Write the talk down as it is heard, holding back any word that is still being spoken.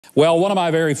Well, one of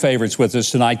my very favorites with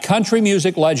us tonight, country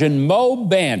music legend Moe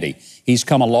Bandy. He's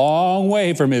come a long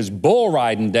way from his bull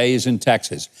riding days in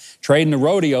Texas. Trading the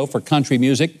rodeo for country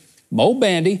music, Moe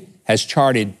Bandy has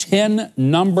charted 10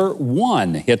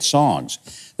 #1 hit songs.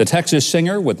 The Texas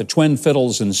singer with the twin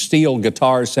fiddles and steel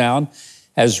guitar sound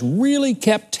has really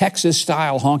kept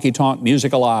Texas-style honky-tonk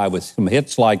music alive with some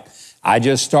hits like I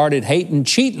Just Started Hating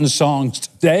Cheating songs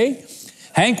today,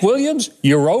 Hank Williams,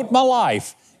 You Wrote My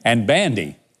Life, and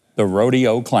Bandy, the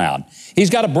Rodeo Clown. He's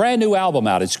got a brand new album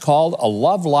out. It's called A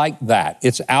Love Like That.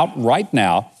 It's out right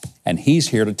now, and he's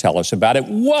here to tell us about it.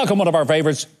 Welcome, one of our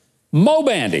favorites, Moe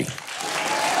Bandy.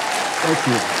 Thank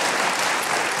you.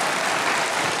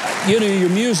 You know, your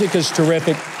music is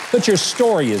terrific, but your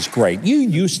story is great. You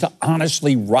used to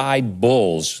honestly ride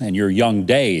bulls in your young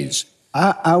days.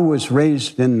 I was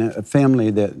raised in a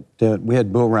family that we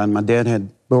had bull riding. My dad had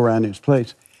bull riding in his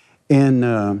place.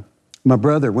 And my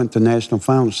brother went to national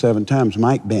finals 7 times,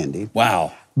 Mike Bandy.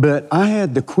 Wow. But I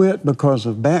had to quit because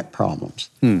of back problems.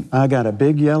 I got a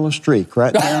big yellow streak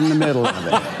right down the middle of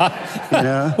it. You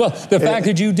know? Well, the fact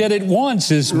that you did it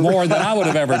once is more than I would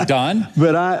have ever done.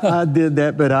 But I did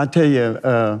that. But I tell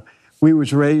you, we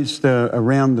was raised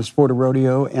around the sport of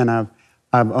rodeo, and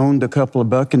I've owned a couple of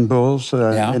bucking bulls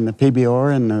in the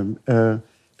PBR and the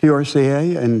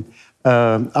PRCA, and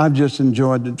I've just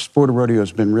enjoyed the sport of rodeo.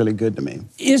 Has been really good to me.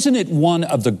 Isn't it one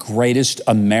of the greatest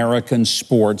American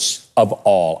sports of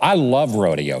all? I love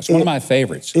rodeos. One of my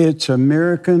favorites. It's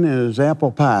American as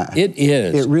apple pie. It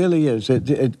is. It really is.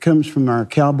 It comes from our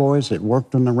cowboys that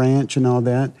worked on the ranch and all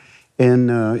that.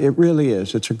 And it really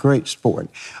is. It's a great sport.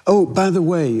 Oh, by the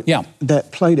way,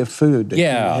 that plate of food that you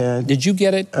had. Did you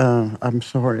get it? I'm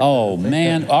sorry. Oh,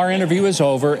 man. Our interview is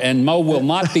over, and Moe will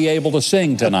not be able to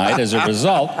sing tonight as a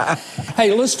result.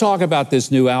 Hey, let's talk about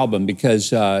this new album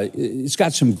because it's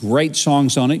got some great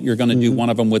songs on it. You're going to do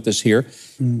one of them with us here.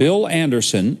 Bill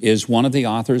Anderson is one of the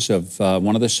authors of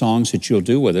one of the songs that you'll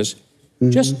do with us.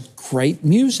 Just great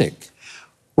music.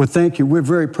 Well, thank you. We're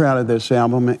very proud of this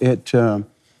album.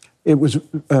 It was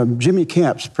Jimmy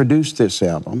Capps produced this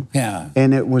album. Yeah.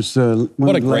 And it was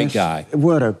what a great guy.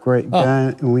 What a great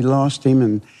guy. And we lost him.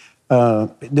 And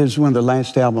this is one of the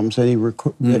last albums that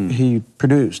he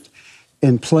produced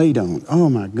and played on. Oh,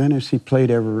 my goodness. He played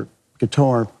every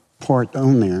guitar part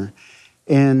on there.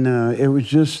 And it was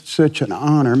just such an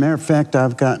honor. Matter of fact,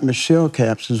 I've got Michelle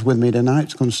Capps is with me tonight.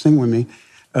 She's going to sing with me,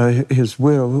 his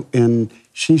widow, and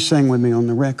she sang with me on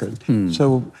the record.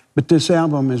 But this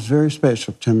album is very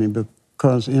special to me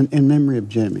because in memory of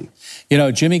Jimmy. You know,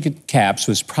 Jimmy Capps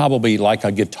was probably like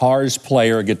a guitar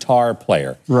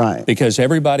player. Right. Because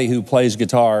everybody who plays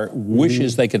guitar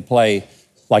wishes they could play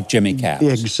like Jimmy Capps.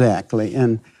 Exactly.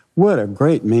 And what a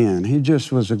great man. He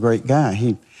just was a great guy.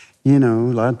 He, you know,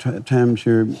 a lot of times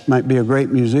you might be a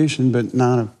great musician, but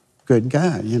not a good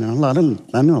guy. You know,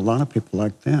 I know a lot of people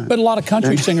like that. But a lot of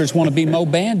country singers want to be Moe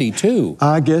Bandy, too.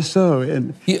 I guess so.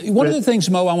 One of the things,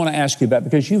 Moe, I want to ask you about,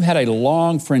 because you had a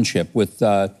long friendship with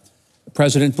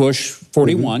President Bush,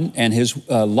 41, and his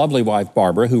lovely wife,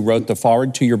 Barbara, who wrote the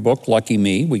foreword to your book, Lucky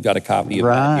Me. We got a copy of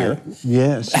that here.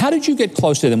 Yes. How did you get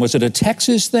close to them? Was it a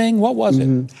Texas thing? What was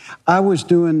it? I was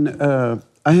doing,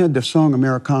 I had the song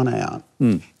Americana out,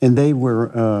 and they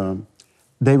were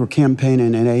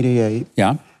campaigning in '88.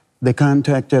 Yeah. They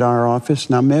contacted our office,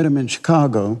 and I met them in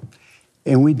Chicago,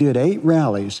 and we did 8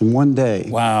 rallies in one day.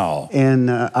 Wow. And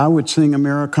I would sing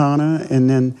Americana, and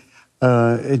then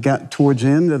it got towards the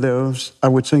end of those, I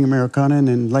would sing Americana, and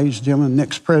then, ladies and gentlemen,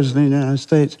 next president of the United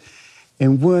States.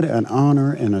 And what an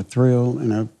honor and a thrill,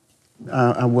 and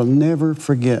I will never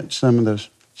forget some of the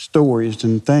stories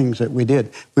and things that we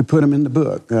did. We put them in the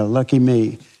book, Lucky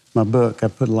Me, my book. I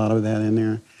put a lot of that in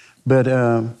there. But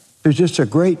they're just a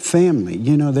great family.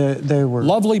 You know, they were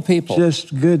lovely people.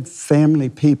 Just good family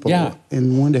people.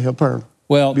 And wanted to help our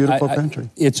beautiful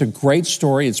country. It's a great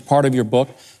story. It's part of your book.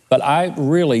 But I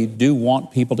really do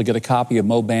want people to get a copy of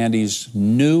Moe Bandy's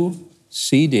new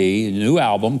CD, new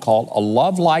album called A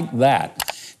Love Like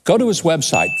That. Go to his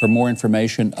website for more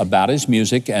information about his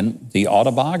music and the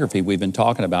autobiography we've been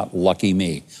talking about, Lucky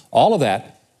Me. All of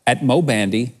that at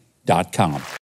moebandy.com.